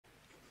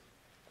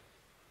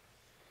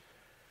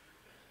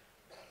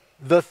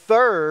The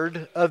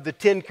third of the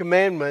Ten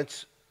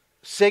Commandments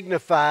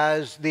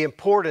signifies the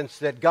importance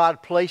that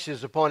God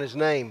places upon His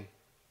name.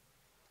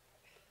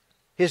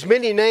 His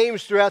many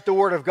names throughout the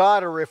Word of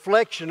God are a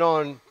reflection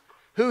on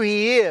who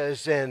He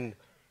is and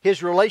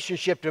His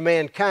relationship to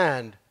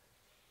mankind.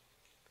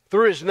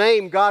 Through His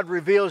name, God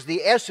reveals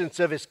the essence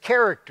of His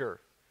character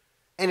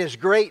and His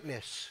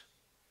greatness.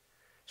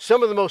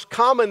 Some of the most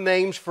common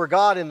names for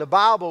God in the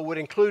Bible would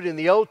include in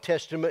the Old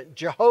Testament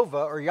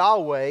Jehovah or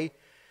Yahweh.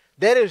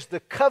 That is the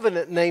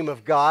covenant name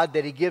of God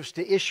that He gives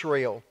to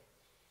Israel.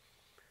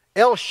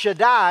 El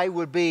Shaddai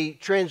would be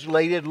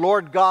translated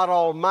Lord God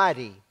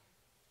Almighty.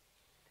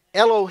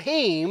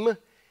 Elohim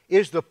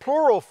is the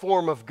plural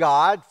form of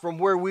God, from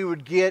where we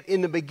would get,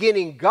 in the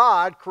beginning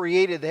God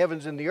created the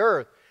heavens and the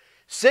earth,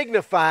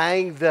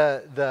 signifying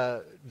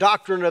the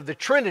doctrine of the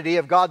Trinity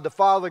of God the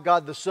Father,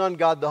 God the Son,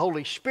 God the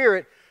Holy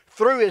Spirit,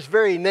 through His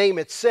very name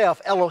itself,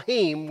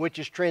 Elohim, which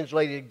is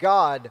translated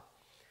God.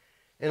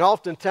 And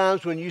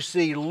oftentimes when you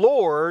see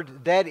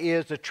Lord, that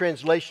is a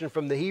translation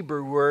from the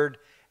Hebrew word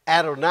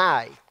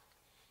Adonai.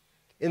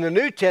 In the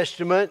New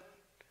Testament,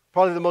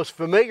 probably the most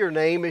familiar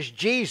name is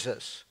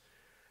Jesus,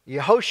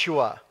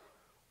 Yehoshua,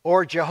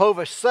 or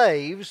Jehovah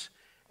saves.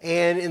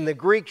 And in the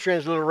Greek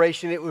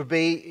transliteration, it would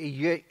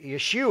be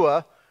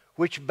Yeshua,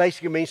 which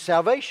basically means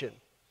salvation.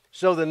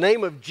 So the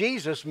name of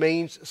Jesus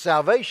means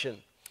salvation.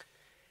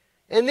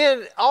 And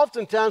then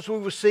oftentimes we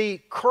will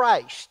see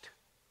Christ,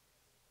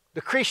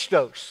 the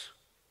Christos,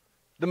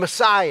 the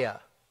Messiah,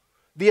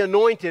 the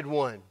Anointed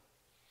One.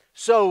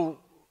 So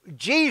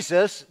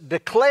Jesus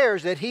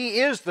declares that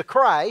He is the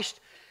Christ,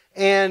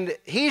 and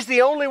He's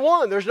the only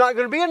one. There's not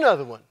going to be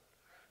another one.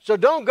 So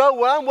don't go,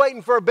 well, I'm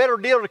waiting for a better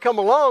deal to come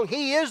along.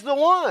 He is the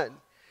one.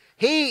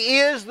 He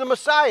is the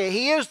Messiah.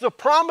 He is the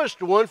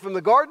promised one from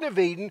the Garden of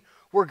Eden,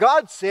 where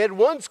God said,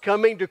 one's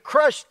coming to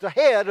crush the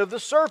head of the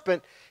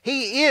serpent.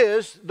 He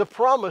is the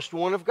promised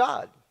one of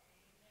God.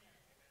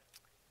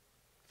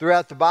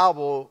 Throughout the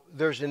Bible,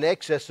 there's an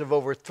excess of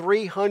over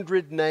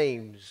 300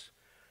 names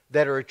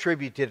that are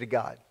attributed to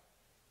God.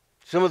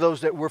 Some of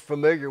those that we're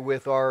familiar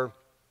with are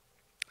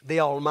the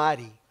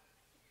Almighty,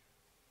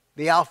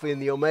 the Alpha and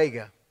the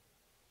Omega,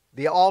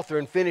 the author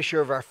and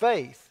finisher of our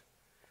faith,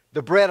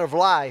 the bread of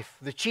life,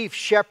 the chief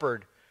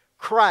shepherd,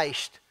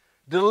 Christ,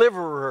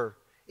 deliverer,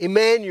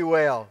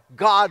 Emmanuel,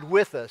 God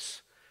with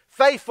us,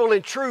 faithful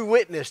and true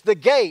witness, the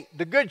gate,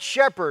 the good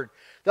shepherd,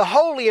 the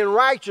holy and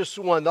righteous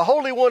one, the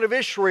Holy One of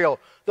Israel,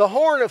 the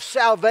horn of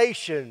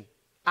salvation,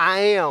 I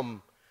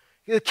am,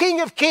 the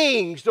King of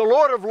kings, the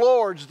Lord of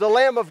lords, the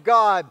Lamb of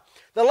God,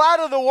 the light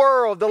of the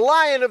world, the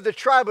Lion of the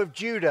tribe of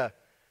Judah.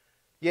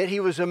 Yet He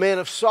was a man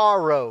of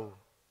sorrow.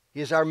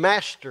 He is our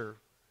master,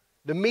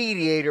 the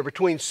mediator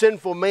between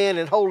sinful man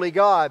and holy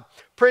God,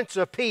 Prince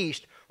of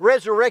peace,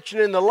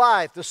 resurrection and the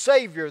life, the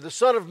Savior, the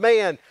Son of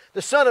man,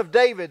 the Son of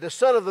David, the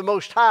Son of the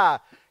Most High.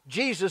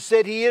 Jesus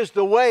said He is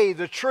the way,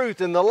 the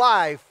truth, and the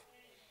life.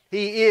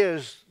 He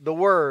is the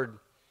Word.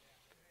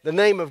 The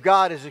name of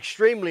God is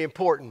extremely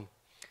important.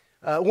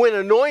 When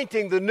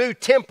anointing the new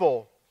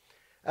temple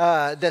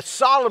that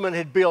Solomon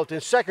had built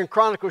in 2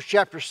 Chronicles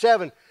chapter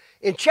 7,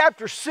 in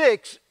chapter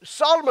 6,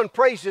 Solomon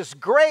prays this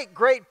great,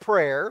 great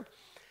prayer.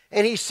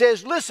 And he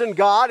says, listen,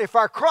 God, if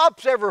our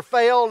crops ever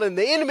fail and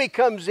the enemy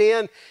comes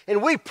in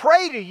and we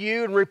pray to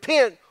You and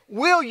repent,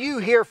 will You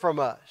hear from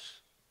us?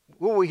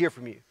 Will we hear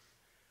from You?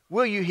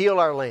 Will You heal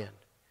our land?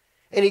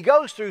 And he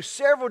goes through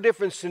several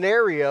different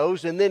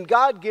scenarios, and then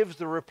God gives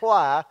the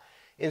reply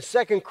in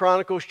 2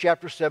 Chronicles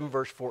chapter 7,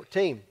 verse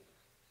 14.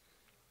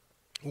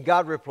 And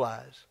God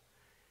replies,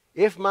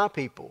 if My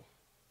people,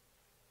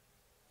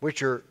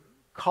 which are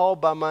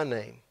called by My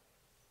name,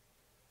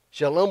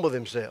 shall humble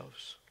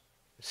themselves,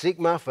 seek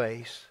My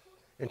face,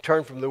 and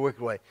turn from their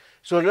wicked way.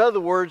 So in other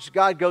words,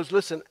 God goes,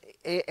 listen,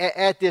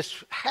 at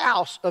this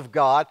house of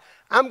God,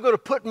 I'm going to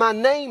put My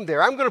name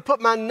there. I'm going to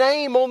put My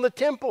name on the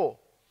temple.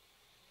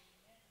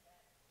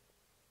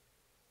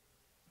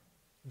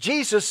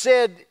 Jesus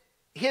said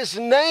His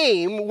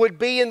name would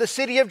be in the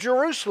city of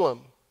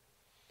Jerusalem.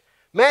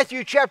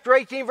 Matthew chapter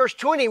 18, verse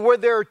 20, where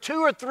there are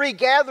 2 or 3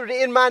 gathered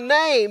in My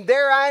name,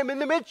 there I am in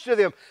the midst of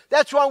them.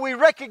 That's why we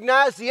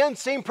recognize the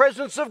unseen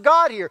presence of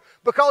God here,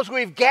 because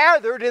we've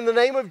gathered in the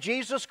name of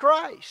Jesus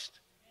Christ.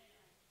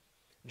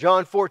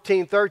 John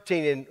 14,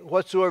 13, and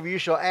whatsoever you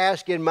shall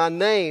ask in My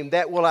name,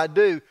 that will I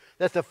do,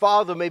 that the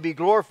Father may be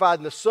glorified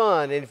in the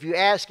Son. And if you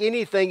ask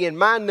anything in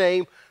My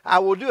name, I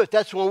will do it.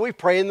 That's when we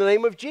pray in the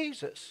name of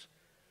Jesus.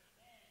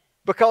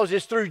 Because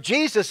it's through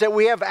Jesus that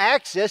we have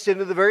access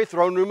into the very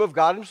throne room of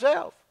God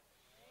Himself.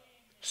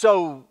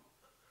 So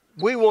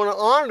we want to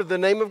honor the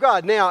name of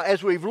God. Now,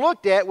 as we've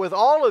looked at with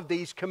all of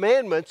these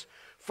commandments,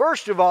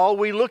 first of all,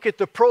 we look at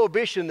the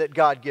prohibition that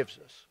God gives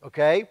us.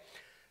 Okay?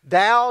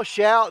 Thou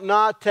shalt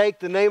not take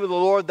the name of the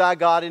Lord thy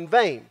God in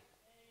vain.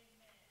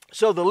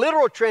 So the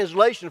literal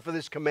translation for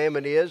this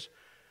commandment is,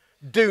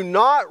 do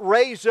not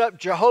raise up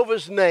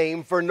Jehovah's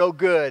name for no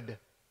good.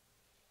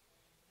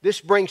 This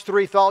brings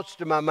 3 thoughts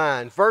to my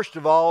mind. First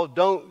of all,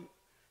 don't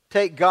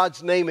take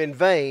God's name in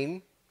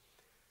vain.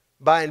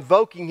 by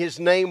invoking His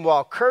name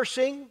while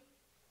cursing,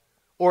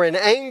 or in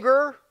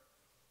anger,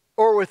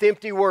 or with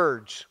empty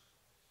words.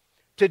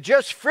 To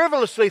just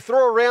frivolously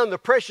throw around the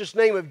precious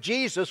name of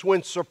Jesus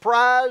when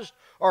surprised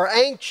or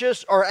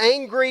anxious or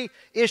angry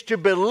is to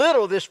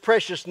belittle this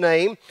precious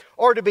name,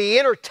 or to be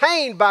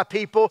entertained by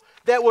people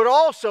that would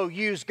also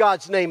use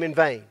God's name in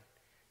vain.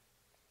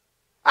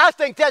 I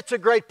think that's a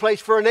great place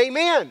for an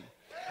amen.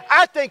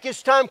 I think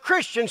it's time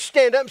Christians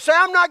stand up and say,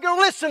 I'm not going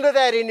to listen to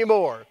that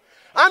anymore.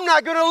 I'm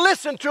not going to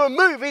listen to a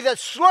movie that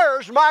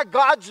slurs my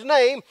God's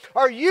name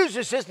or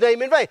uses His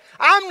name in vain.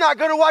 I'm not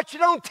going to watch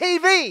it on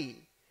TV.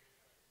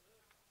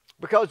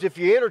 Because if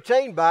you're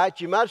entertained by it,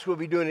 you might as well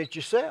be doing it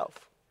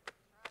yourself.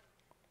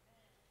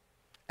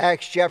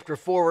 Acts chapter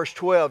 4, verse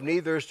 12,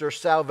 neither is there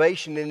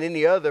salvation in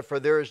any other, for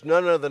there is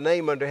none other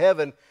name under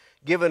heaven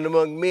given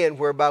among men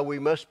whereby we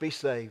must be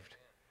saved.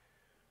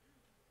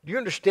 Do you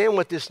understand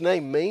what this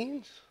name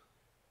means?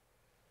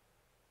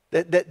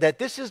 That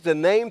this is the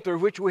name through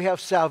which we have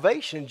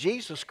salvation,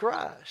 Jesus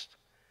Christ.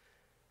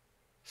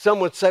 Some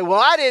would say, well,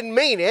 I didn't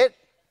mean it.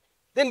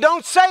 Then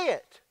don't say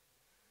it.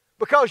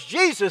 Because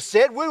Jesus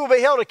said we will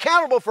be held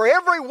accountable for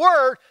every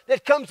word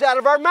that comes out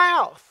of our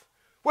mouth,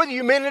 whether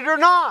you meant it or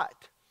not.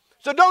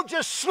 So don't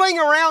just sling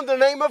around the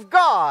name of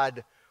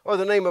God or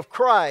the name of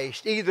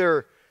Christ,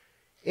 either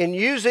in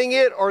using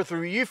it or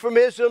through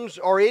euphemisms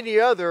or any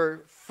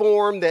other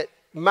form that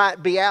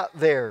might be out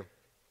there.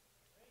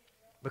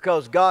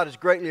 Because God is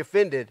greatly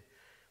offended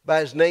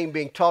by His name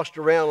being tossed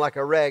around like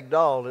a rag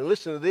doll. And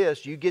listen to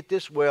this, you get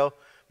this well,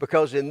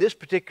 because in this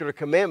particular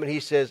commandment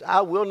He says,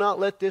 I will not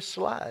let this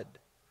slide.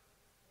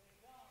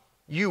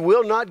 You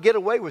will not get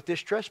away with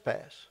this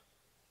trespass.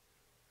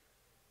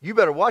 You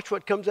better watch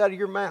what comes out of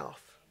your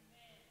mouth.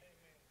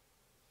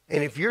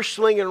 And if you're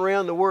slinging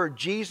around the word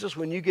Jesus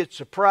when you get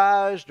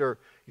surprised, or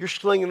you're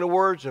slinging the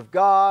words of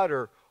God,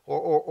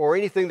 or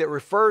anything that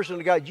refers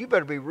unto God, you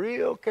better be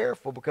real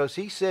careful, because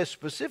He says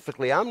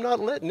specifically, I'm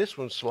not letting this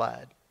one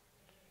slide.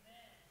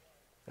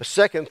 A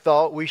second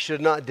thought, we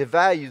should not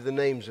devalue the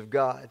names of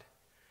God.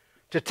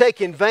 To take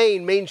in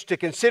vain means to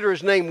consider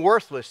His name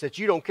worthless, that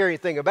you don't care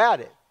anything about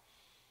it.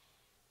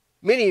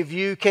 Many of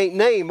you can't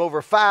name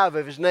over 5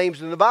 of His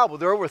names in the Bible.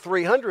 There are over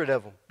 300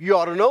 of them. You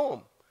ought to know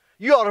them.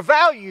 You ought to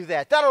value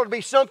that. That ought to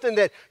be something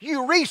that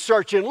you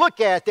research and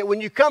look at, that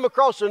when you come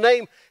across a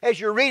name as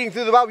you're reading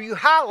through the Bible, you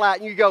highlight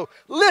and you go,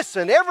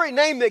 listen, every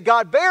name that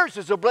God bears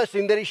is a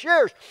blessing that He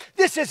shares.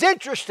 This is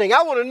interesting.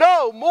 I want to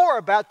know more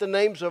about the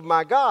names of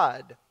my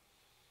God.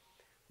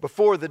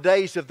 Before the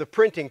days of the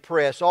printing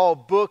press, all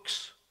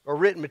books or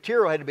written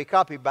material had to be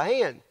copied by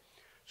hand.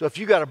 So if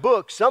you got a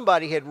book,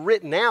 somebody had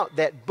written out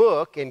that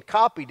book and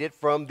copied it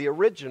from the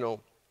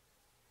original.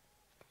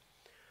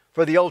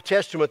 For the Old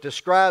Testament, the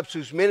scribes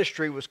whose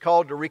ministry was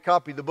called to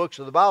recopy the books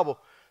of the Bible,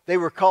 they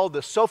were called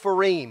the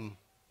Sopherim.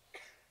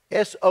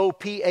 S-O-P-H-E-R-I-M,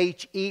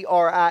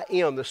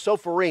 the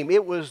Sopherim.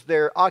 It was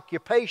their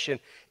occupation.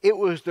 It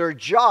was their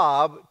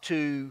job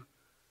to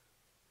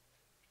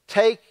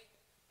take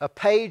a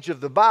page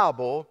of the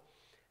Bible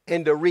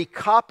and to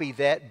recopy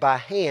that by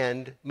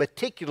hand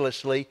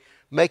meticulously,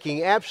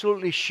 making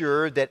absolutely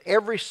sure that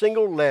every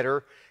single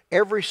letter,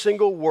 every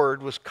single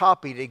word was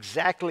copied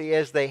exactly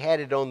as they had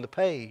it on the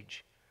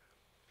page.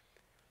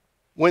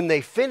 When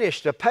they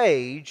finished a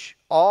page,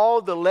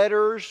 all the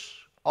letters,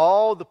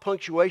 all the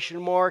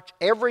punctuation marks,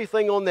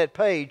 everything on that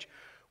page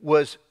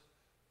was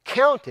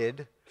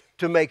counted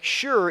to make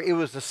sure it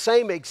was the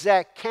same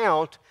exact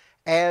count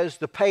as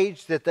the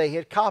page that they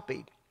had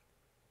copied.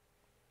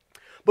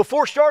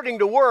 Before starting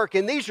to work,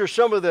 and these are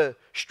some of the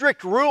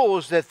strict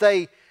rules that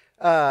they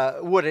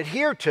would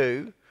adhere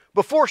to,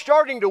 before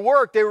starting to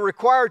work, they were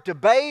required to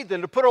bathe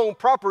and to put on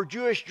proper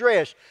Jewish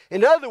dress.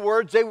 In other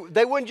words,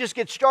 they wouldn't just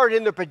get started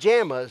in their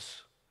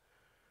pajamas.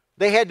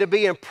 They had to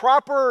be in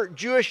proper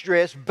Jewish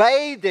dress,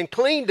 bathed and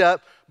cleaned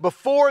up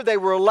before they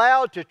were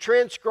allowed to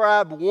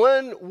transcribe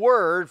one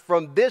word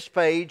from this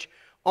page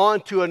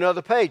onto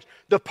another page.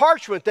 The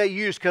parchment they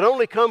used could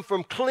only come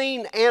from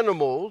clean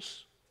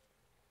animals,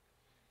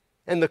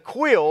 and the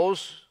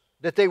quills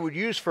that they would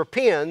use for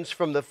pens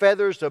from the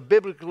feathers of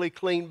biblically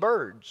clean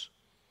birds.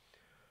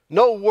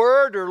 No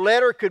word or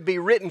letter could be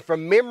written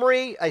from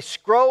memory. A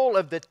scroll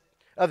of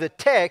the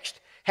text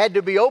had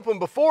to be opened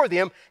before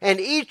them, and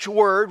each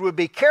word would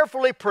be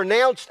carefully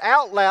pronounced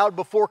out loud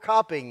before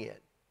copying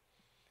it.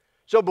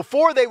 So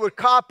before they would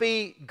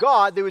copy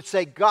God, they would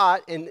say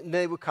God, and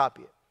they would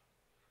copy it.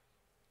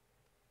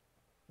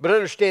 But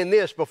understand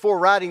this, before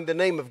writing the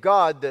name of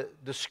God,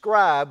 the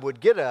scribe would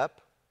get up,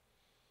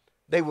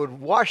 they would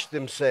wash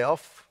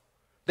themselves,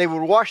 they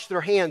would wash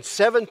their hands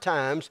 7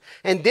 times,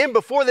 and then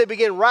before they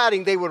began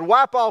writing, they would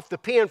wipe off the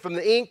pen from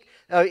the ink,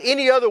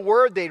 any other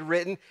word they'd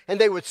written, and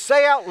they would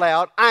say out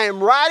loud, I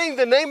am writing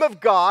the name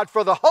of God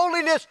for the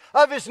holiness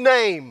of His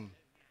name.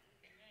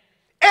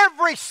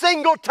 Every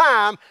single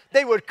time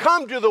they would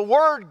come to the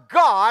word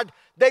God,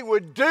 they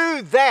would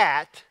do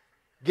that.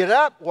 Get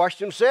up, wash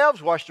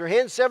themselves, wash their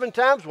hands 7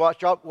 times,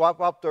 wipe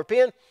off their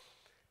pen,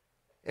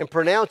 and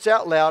pronounce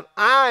out loud,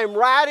 I am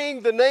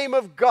writing the name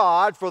of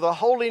God for the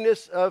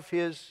holiness of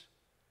His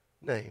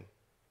name.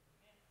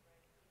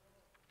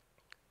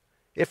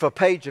 If a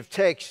page of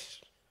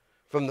text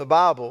from the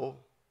Bible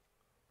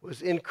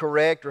was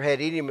incorrect or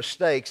had any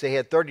mistakes, they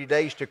had 30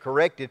 days to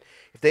correct it.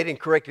 If they didn't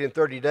correct it in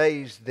 30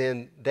 days,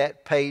 then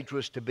that page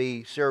was to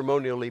be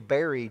ceremonially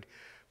buried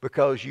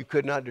because you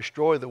could not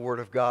destroy the Word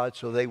of God,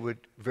 so they would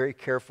very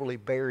carefully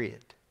bury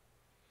it.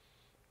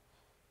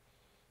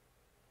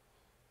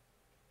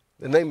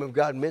 The name of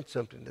God meant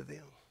something to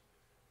them.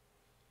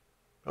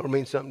 It'll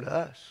mean something to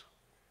us.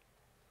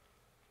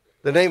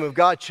 The name of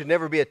God should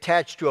never be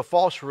attached to a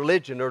false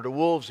religion or to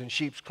wolves in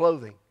sheep's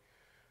clothing,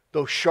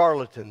 those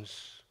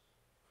charlatans.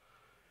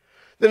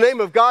 The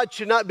name of God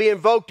should not be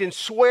invoked in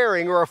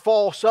swearing or a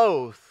false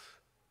oath.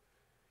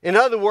 In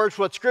other words,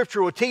 what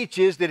Scripture will teach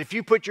is that if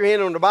you put your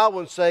hand on the Bible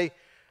and say,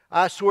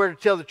 I swear to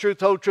tell the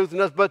truth, whole truth, and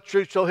nothing but the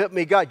truth, so help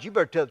me God, you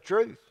better tell the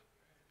truth.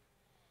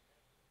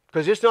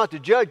 Because it's not the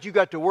judge you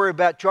got to worry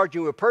about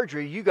charging you with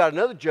perjury. You got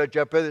another judge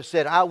up there that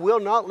said, I will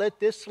not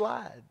let this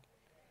slide.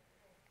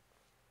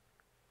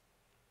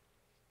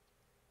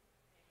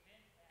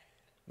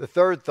 The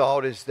third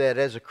thought is that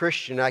as a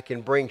Christian, I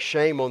can bring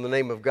shame on the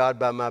name of God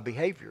by my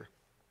behavior.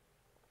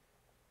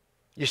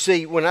 You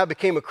see, when I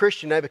became a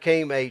Christian, I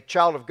became a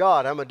child of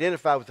God. I'm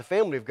identified with the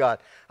family of God.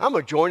 I'm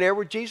a joint heir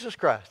with Jesus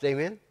Christ.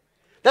 Amen?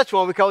 That's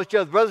why we call each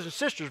other brothers and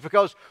sisters,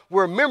 because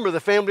we're a member of the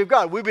family of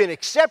God. We've been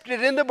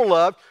accepted in the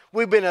beloved.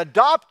 We've been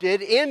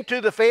adopted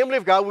into the family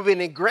of God. We've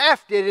been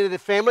engrafted into the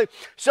family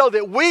so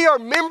that we are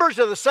members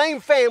of the same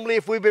family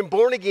if we've been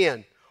born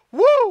again.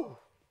 Woo!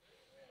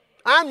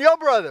 I'm your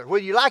brother,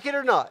 whether you like it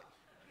or not.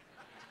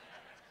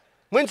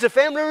 When's the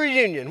family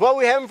reunion? What are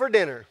we having for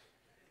dinner?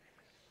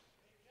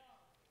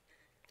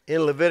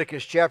 In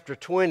Leviticus chapter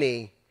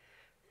 20,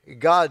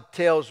 God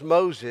tells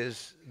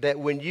Moses that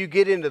when you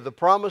get into the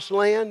promised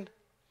land,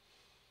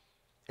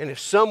 and if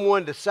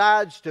someone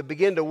decides to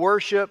begin to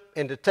worship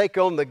and to take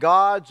on the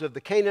gods of the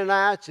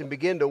Canaanites and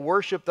begin to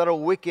worship that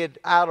old wicked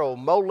idol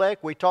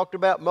Molech, we talked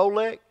about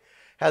Molech,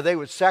 how they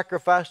would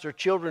sacrifice their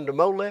children to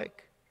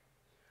Molech.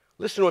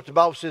 Listen to what the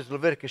Bible says in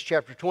Leviticus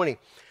chapter 20.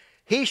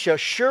 He shall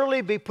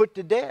surely be put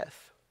to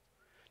death.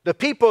 The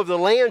people of the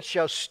land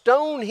shall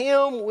stone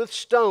him with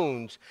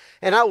stones,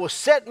 and I will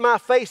set my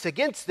face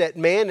against that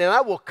man, and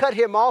I will cut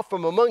him off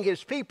from among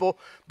his people,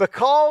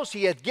 because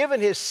he hath given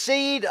his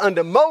seed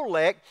unto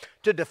Molech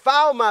to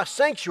defile my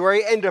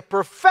sanctuary and to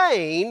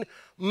profane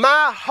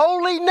my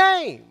holy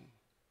name.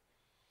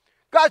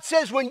 God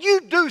says when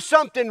you do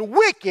something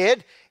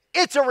wicked,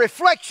 it's a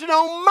reflection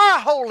on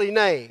my holy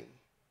name.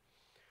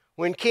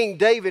 When King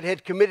David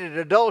had committed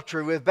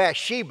adultery with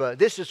Bathsheba,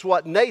 this is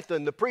what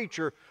Nathan the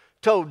preacher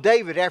told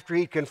David after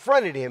he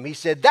confronted him. He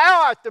said,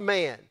 thou art the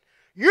man.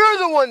 You're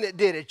the one that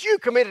did it. You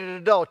committed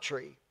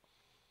adultery.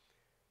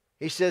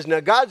 He says, now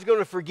God's going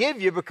to forgive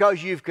you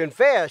because you've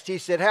confessed. He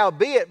said,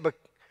 howbeit,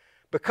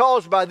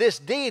 because by this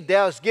deed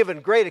thou hast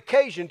given great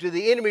occasion to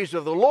the enemies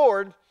of the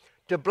Lord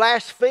to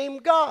blaspheme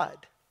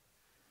God.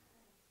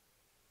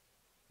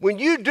 When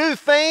you do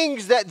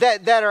things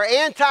that are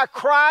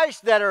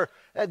anti-Christ, that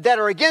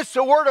are against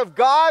the Word of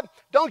God,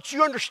 don't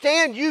you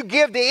understand? You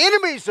give the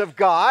enemies of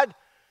God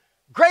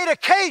great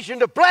occasion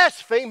to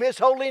blaspheme His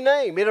holy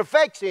name. It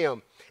affects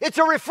Him. It's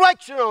a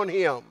reflection on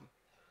Him.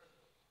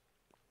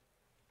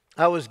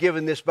 I was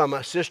given this by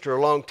my sister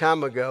a long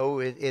time ago.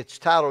 It's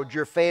titled,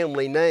 Your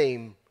Family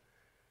Name.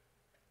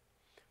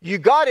 You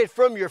got it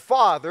from your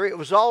father. It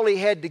was all he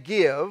had to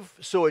give,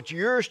 so it's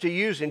yours to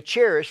use and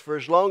cherish for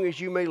as long as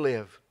you may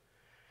live.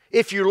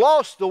 If you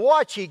lost the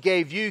watch he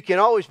gave you, it can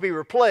always be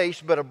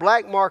replaced, but a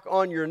black mark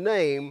on your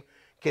name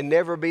can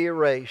never be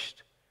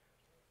erased.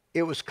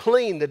 It was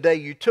clean the day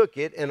you took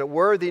it, and a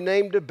worthy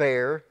name to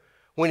bear.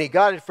 When he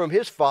got it from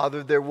his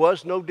father, there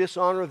was no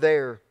dishonor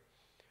there.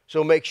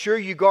 So make sure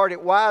you guard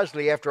it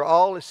wisely. After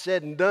all is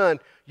said and done,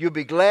 you'll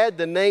be glad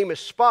the name is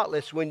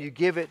spotless when you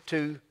give it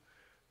to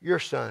your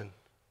son.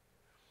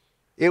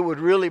 It would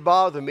really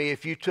bother me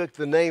if you took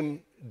the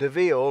name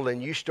DeVille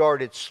and you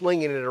started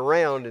slinging it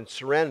around and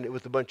surrounding it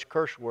with a bunch of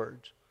curse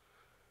words.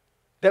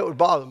 That would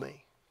bother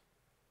me.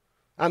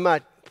 I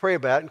might pray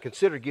about it and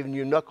consider giving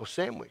you a knuckle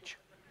sandwich.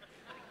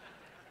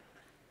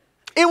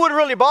 It would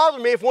really bother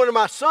me if one of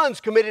my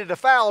sons committed a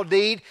foul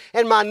deed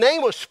and my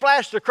name was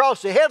splashed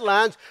across the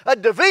headlines,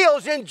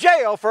 DeVille's in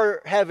jail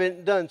for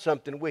having done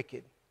something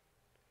wicked.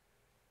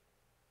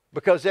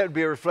 Because that would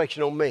be a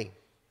reflection on me.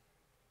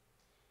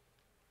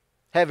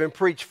 Having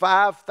preached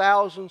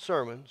 5,000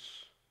 sermons,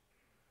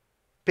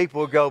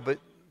 people would go, but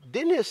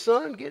didn't his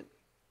son get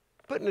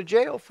put in a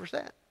jail for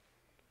that?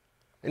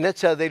 And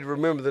that's how they'd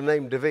remember the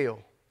name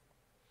DeVille.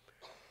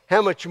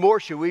 How much more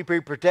should we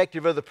be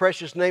protective of the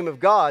precious name of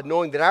God,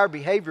 knowing that our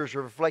behavior is a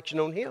reflection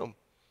on Him?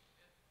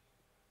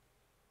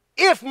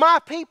 If my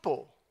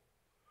people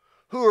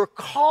who are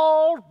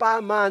called by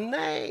my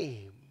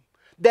name,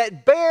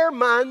 that bear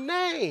my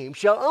name,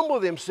 shall humble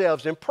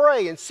themselves and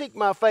pray and seek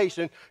my face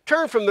and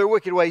turn from their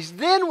wicked ways,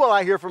 then will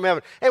I hear from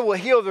heaven and will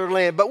heal their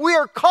land. But we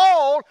are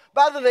called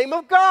by the name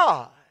of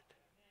God.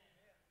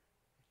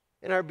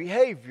 And our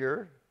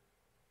behavior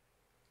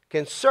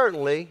can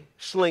certainly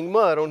sling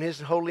mud on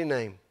His holy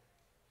name.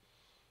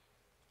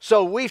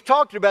 So we've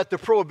talked about the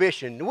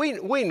prohibition.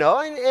 We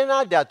know, and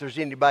I doubt there's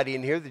anybody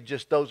in here that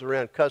just throws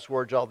around cuss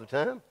words all the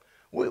time.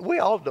 We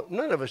all don't,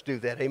 none of us do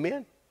that,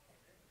 amen?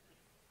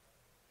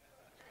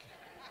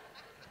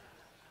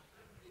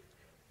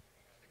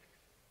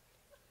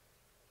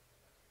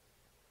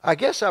 I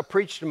guess I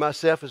preach to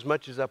myself as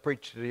much as I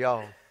preach to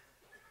y'all.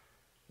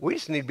 We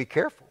just need to be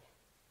careful.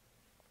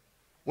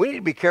 We need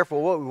to be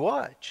careful what we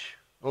watch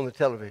on the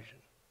television.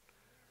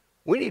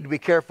 We need to be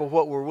careful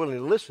what we're willing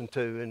to listen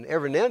to, and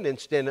every now and then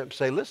stand up and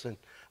say, listen,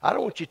 I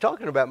don't want you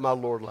talking about my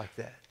Lord like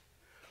that.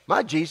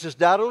 My Jesus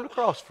died on the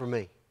cross for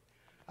me.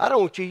 I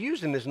don't want you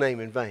using his name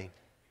in vain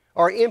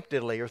or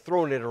emptily or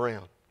throwing it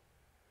around.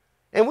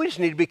 And we just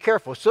need to be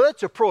careful. So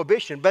that's a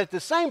prohibition. But at the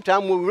same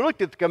time, when we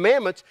looked at the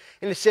commandments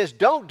and it says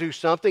don't do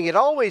something, it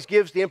always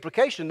gives the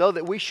implication, though,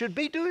 that we should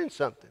be doing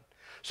something.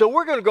 So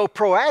we're going to go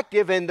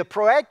proactive, and the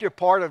proactive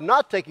part of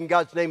not taking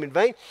God's name in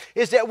vain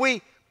is that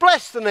we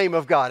bless the name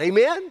of God.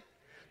 Amen?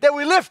 That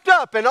we lift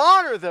up and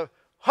honor the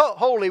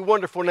holy,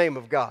 wonderful name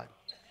of God.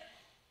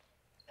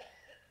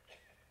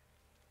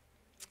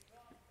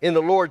 In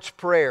the Lord's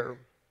Prayer,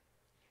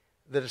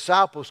 the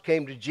disciples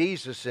came to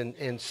Jesus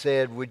and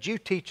said, would you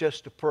teach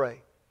us to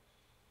pray?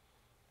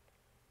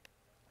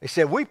 They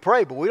said, we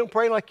pray, but we don't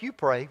pray like you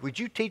pray. Would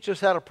you teach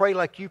us how to pray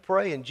like you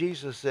pray? And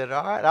Jesus said,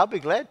 all right, I'll be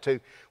glad to.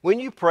 When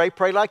you pray,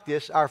 pray like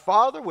this. Our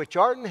Father, which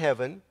art in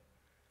heaven,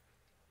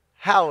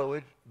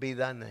 hallowed be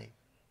thy name.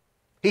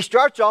 He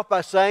starts off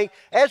by saying,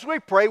 as we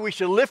pray, we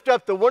should lift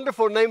up the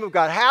wonderful name of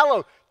God.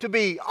 Hallowed, to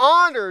be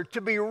honored,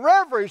 to be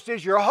reverenced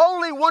is your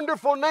holy,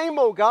 wonderful name,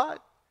 O God.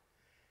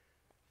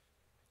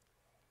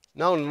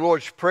 Not in the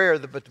Lord's Prayer,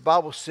 but the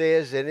Bible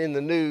says that in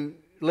the New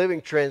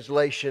Living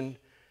Translation,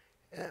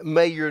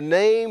 may your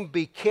name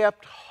be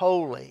kept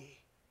holy.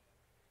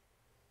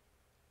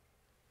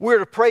 We're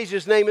to praise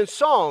his name in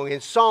song. In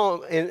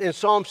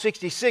Psalm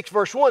 66,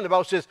 verse 1, the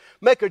Bible says,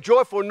 make a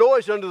joyful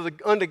noise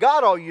unto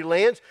God, all you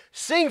lands.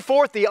 Sing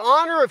forth the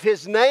honor of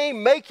his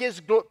name. Make his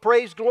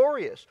praise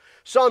glorious.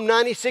 Psalm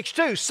 96,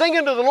 2, sing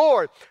unto the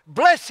Lord.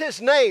 Bless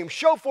his name.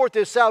 Show forth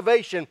his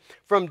salvation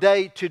from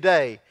day to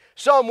day.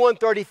 Psalm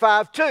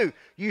 135, 2,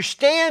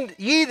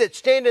 ye that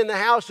stand in the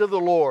house of the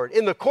Lord,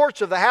 in the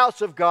courts of the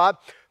house of God,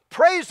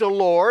 praise the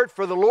Lord,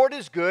 for the Lord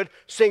is good.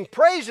 Sing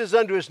praises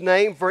unto his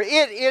name, for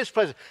it is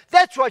pleasant.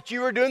 That's what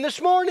you were doing this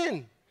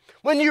morning.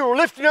 When you were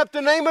lifting up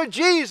the name of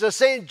Jesus,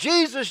 saying,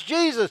 Jesus,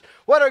 Jesus,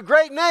 what a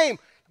great name.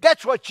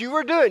 That's what you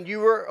were doing. You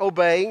were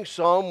obeying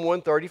Psalm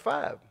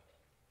 135.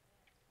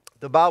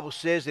 The Bible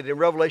says that in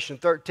Revelation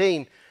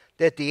 13,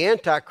 that the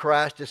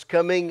Antichrist is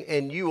coming,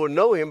 and you will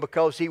know him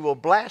because he will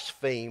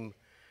blaspheme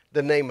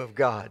the name of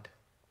God.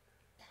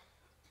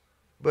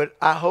 But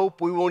I hope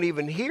we won't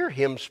even hear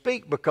him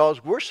speak,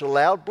 because we're so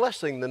loud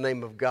blessing the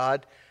name of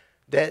God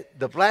that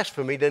the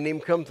blasphemy doesn't even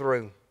come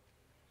through.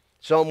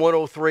 Psalm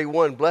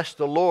 103:1, bless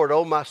the Lord,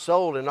 O my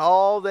soul, and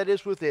all that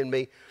is within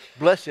me.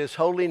 Bless his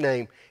holy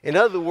name. In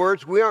other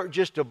words, we aren't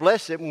just to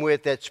bless him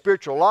with that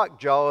spiritual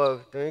lockjaw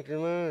of, thank you,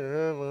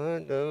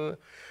 Lord.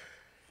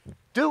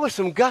 Do it with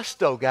some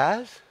gusto,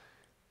 guys.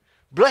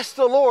 Bless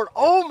the Lord,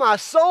 O my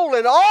soul,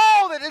 and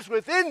all that is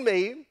within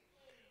me.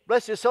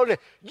 Bless his holy name.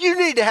 You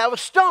need to have a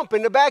stump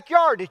in the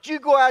backyard that you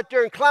go out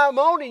there and climb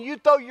on, and you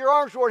throw your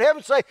arms toward heaven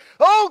and say,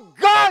 oh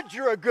God,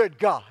 you're a good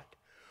God.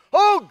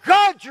 Oh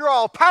God, you're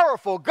all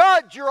powerful.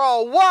 God, you're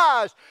all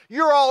wise.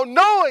 You're all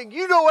knowing.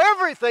 You know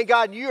everything,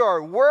 God. And you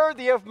are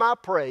worthy of my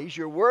praise.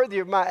 You're worthy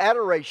of my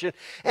adoration.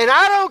 And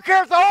I don't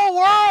care if the whole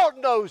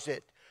world knows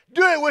it.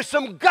 Do it with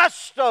some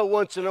gusto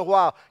once in a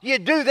while. You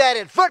do that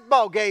at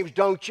football games,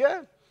 don't you?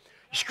 You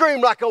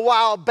scream like a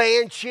wild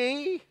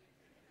banshee.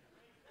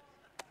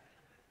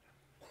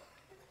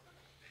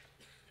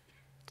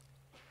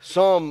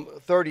 Psalm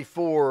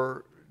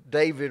 34,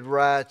 David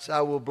writes,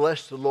 I will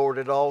bless the Lord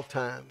at all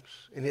times,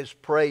 and his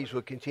praise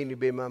will continue to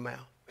be in my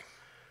mouth.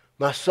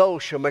 My soul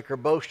shall make her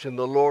boast in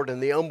the Lord,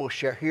 and the humble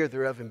shall hear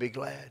thereof and be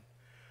glad.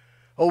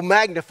 Oh,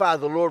 magnify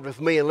the Lord with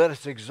me, and let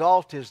us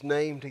exalt his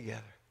name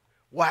together.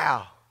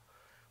 Wow.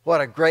 What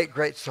a great,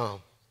 great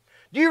psalm.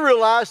 Do you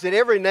realize that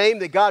every name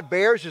that God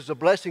bears is a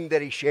blessing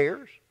that he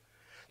shares?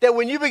 That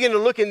when you begin to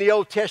look in the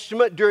Old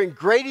Testament during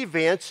great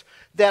events,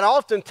 that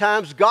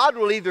oftentimes God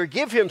will either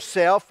give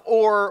himself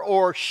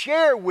or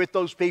share with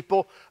those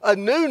people a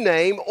new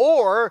name,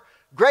 or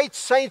great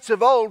saints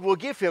of old will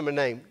give him a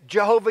name.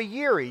 Jehovah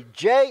Jireh,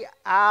 J-I-R-E-H.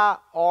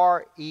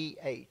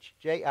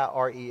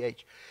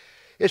 J-I-R-E-H.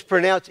 It's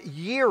pronounced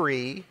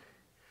Yiri.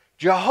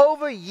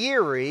 Jehovah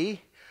Jireh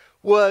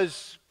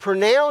was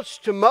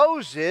pronounced to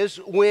Moses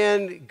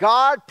when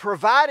God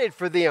provided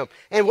for them.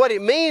 And what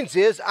it means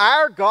is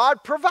our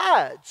God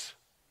provides.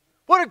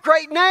 What a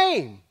great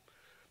name.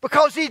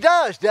 Because he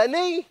does, doesn't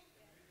he?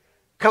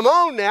 Come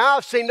on now,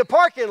 I've seen the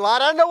parking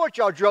lot. I know what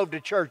y'all drove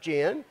to church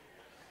in.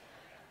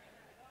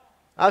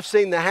 I've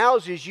seen the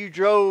houses you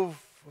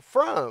drove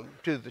from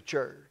to the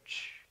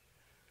church.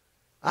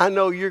 I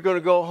know you're going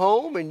to go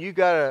home and you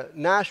got a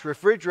nice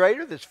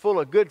refrigerator that's full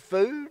of good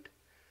food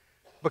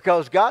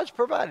because God's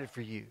provided for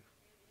you.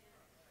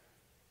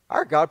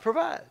 Our God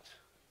provides.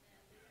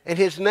 And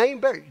his name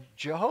bears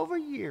Jehovah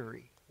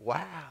Yireh.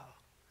 Wow.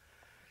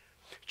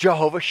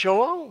 Jehovah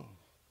Shalom.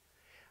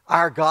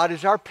 Our God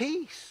is our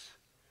peace.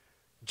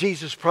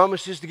 Jesus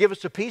promises to give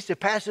us a peace that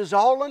passes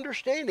all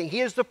understanding.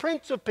 He is the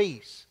Prince of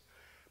Peace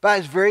by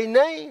his very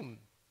name.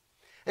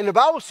 And the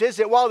Bible says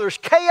that while there's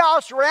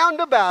chaos round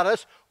about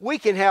us, we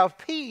can have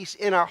peace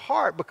in our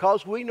heart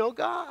because we know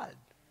God.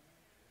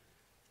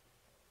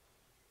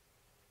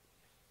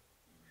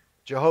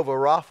 Jehovah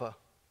Rapha,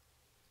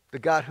 the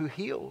God who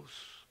heals.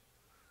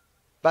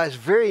 By his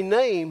very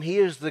name, he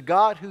is the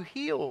God who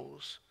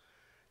heals.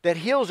 That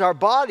heals our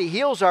body,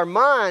 heals our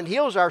mind,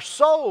 heals our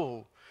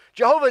soul.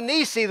 Jehovah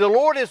Nisi, the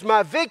Lord is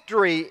my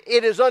victory.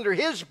 It is under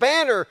his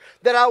banner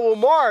that I will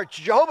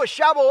march. Jehovah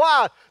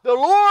Shabbaoth, the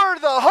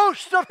Lord, the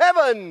host of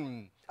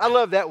heaven. I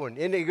love that one.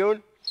 Isn't it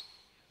good?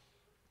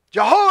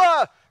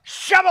 Jehovah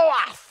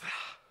Shabbaoth,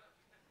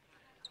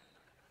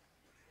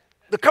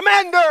 the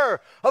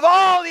commander of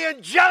all the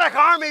angelic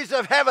armies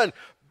of heaven.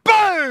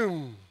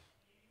 Boom!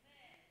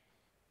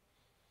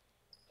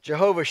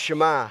 Jehovah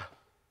Shammah,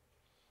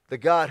 the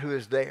God who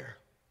is there.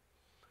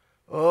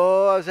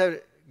 Oh,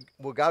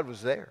 well, God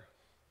was there.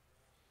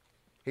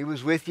 He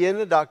was with you in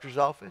the doctor's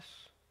office.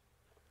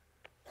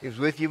 He was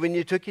with you when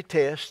you took your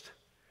test.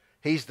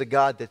 He's the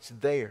God that's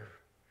there.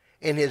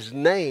 And his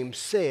name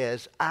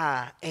says,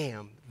 I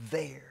am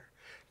there.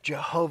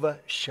 Jehovah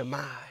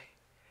Shammah.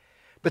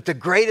 But the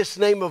greatest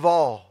name of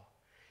all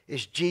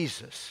is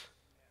Jesus,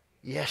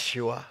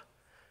 Yeshua.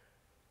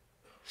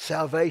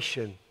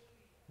 Salvation,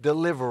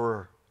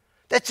 deliverer.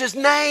 That's his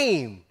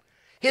name.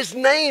 His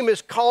name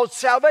is called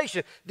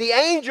salvation. The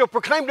angel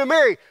proclaimed to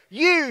Mary,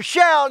 you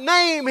shall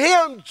name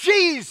him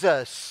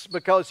Jesus,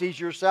 because he's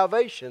your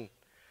salvation.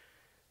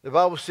 The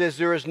Bible says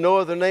there is no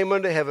other name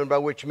under heaven by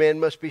which man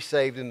must be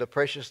saved in the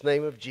precious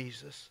name of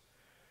Jesus.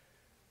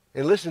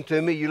 And listen to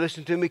me, you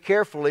listen to me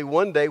carefully.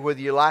 One day, whether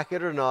you like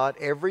it or not,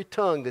 every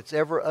tongue that's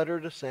ever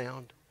uttered a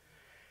sound,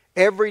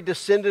 every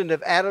descendant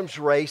of Adam's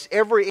race,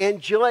 every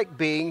angelic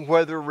being,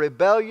 whether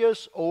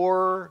rebellious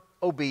or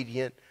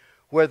obedient,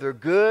 whether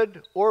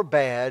good or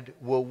bad,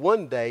 will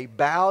one day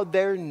bow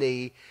their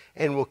knee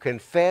and will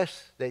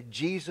confess that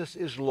Jesus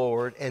is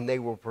Lord, and they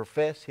will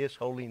profess his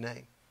holy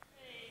name.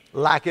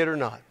 Like it or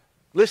not.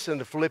 Listen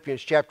to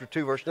Philippians chapter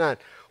 2, verse 9.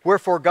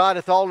 Wherefore God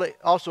hath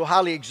also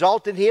highly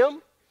exalted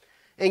him,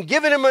 and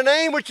given him a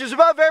name which is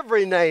above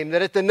every name,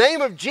 that at the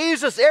name of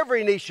Jesus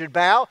every knee should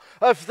bow,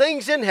 of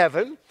things in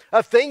heaven,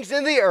 of things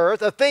in the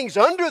earth, of things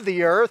under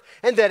the earth,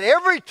 and that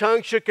every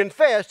tongue should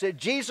confess that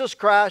Jesus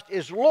Christ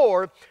is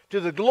Lord, to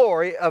the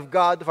glory of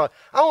God the Father.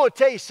 I want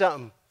to tell you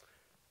something.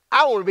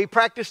 I want to be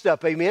practiced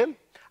up, amen?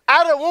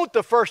 I don't want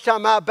the first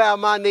time I bow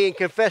my knee and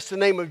confess the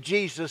name of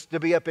Jesus to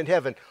be up in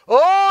heaven.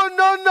 Oh,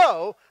 no,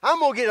 no. I'm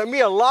going to get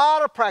me a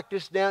lot of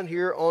practice down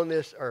here on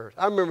this earth.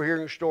 I remember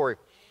hearing a story.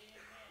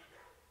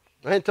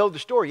 I hadn't told the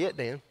story yet,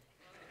 Dan.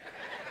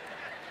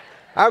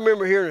 I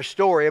remember hearing a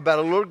story about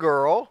a little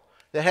girl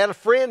that had a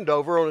friend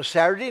over on a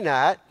Saturday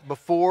night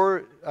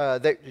before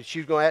she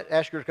was going to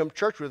ask her to come to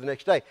church with her the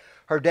next day.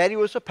 Her daddy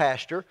was a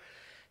pastor.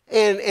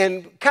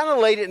 And kind of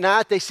late at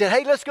night, they said,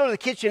 hey, let's go to the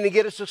kitchen and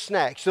get us a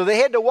snack. So they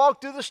had to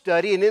walk through the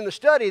study. And in the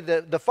study,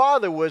 the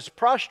father was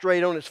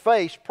prostrate on his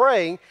face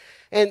praying.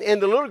 And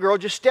the little girl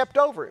just stepped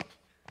over it.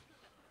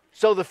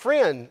 So the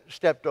friend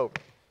stepped over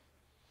it.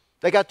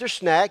 They got their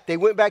snack. They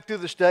went back through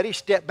the study,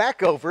 stepped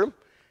back over him.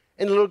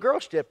 And the little girl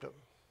stepped over him.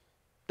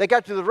 They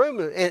got to the room,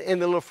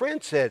 and the little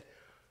friend said,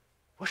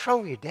 what's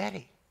wrong with your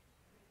daddy?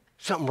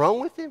 Something wrong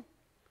with him?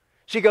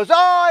 She goes,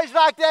 oh, he's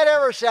like that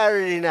every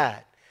Saturday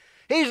night.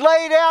 He's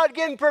laid out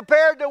getting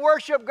prepared to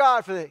worship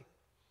God for thee.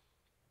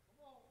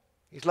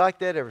 He's like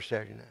that every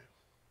Saturday night.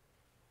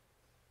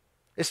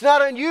 It's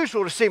not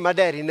unusual to see my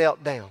daddy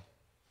knelt down.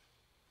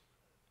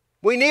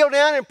 We kneel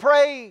down and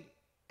pray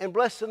and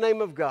bless the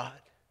name of God.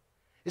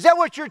 Is that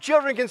what your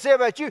children can say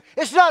about you?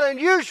 It's not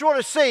unusual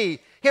to see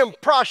him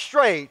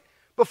prostrate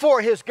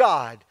before his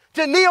God,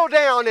 to kneel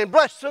down and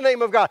bless the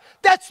name of God.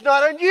 That's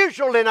not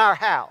unusual in our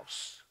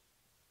house.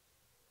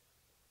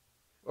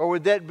 Or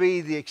would that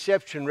be the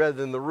exception rather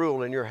than the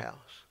rule in your house?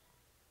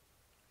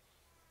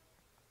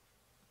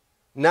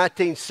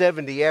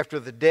 1970, after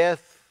the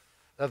death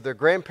of their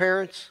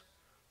grandparents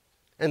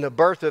and the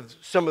birth of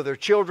some of their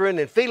children,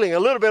 and feeling a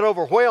little bit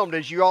overwhelmed,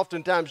 as you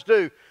oftentimes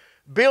do,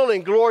 Bill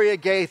and Gloria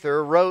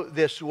Gaither wrote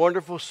this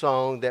wonderful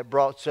song that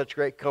brought such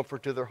great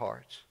comfort to their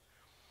hearts.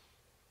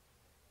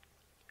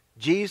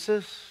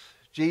 Jesus,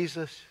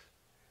 Jesus,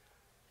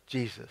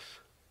 Jesus.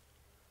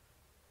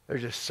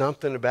 There's just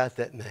something about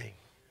that name.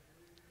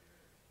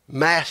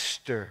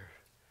 Master,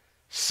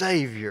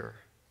 Savior,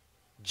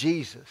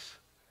 Jesus,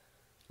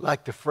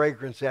 like the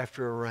fragrance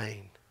after a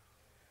rain.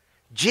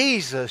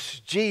 Jesus,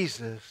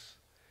 Jesus,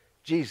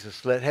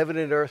 Jesus, let heaven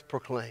and earth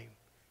proclaim.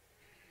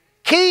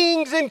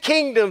 Kings and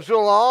kingdoms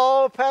will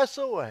all pass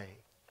away,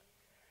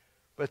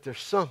 but there's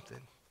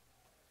something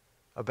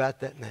about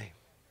that name.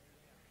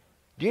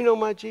 Do you know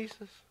my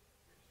Jesus?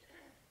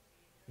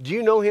 Do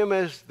you know him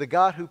as the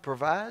God who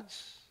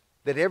provides?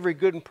 That every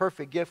good and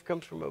perfect gift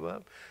comes from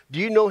above? Do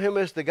you know him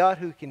as the God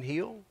who can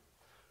heal?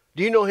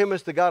 Do you know Him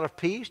as the God of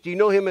peace? Do you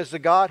know Him as the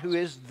God who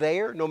is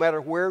there no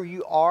matter where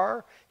you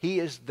are? He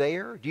is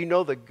there. Do you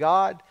know the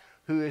God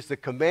who is the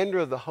commander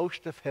of the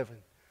host of heaven?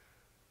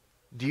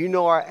 Do you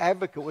know our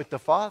advocate with the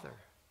Father?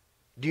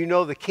 Do you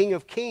know the King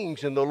of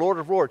Kings and the Lord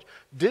of Lords?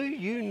 Do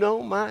you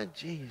know my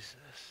Jesus?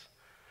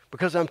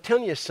 Because I'm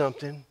telling you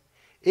something,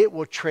 it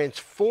will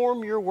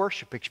transform your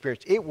worship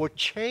experience. It will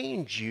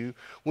change you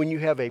when you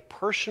have a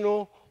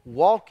personal,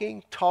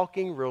 walking,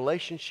 talking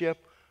relationship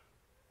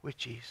with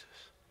Jesus.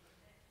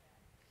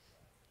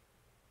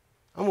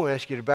 I'm going to ask you to bow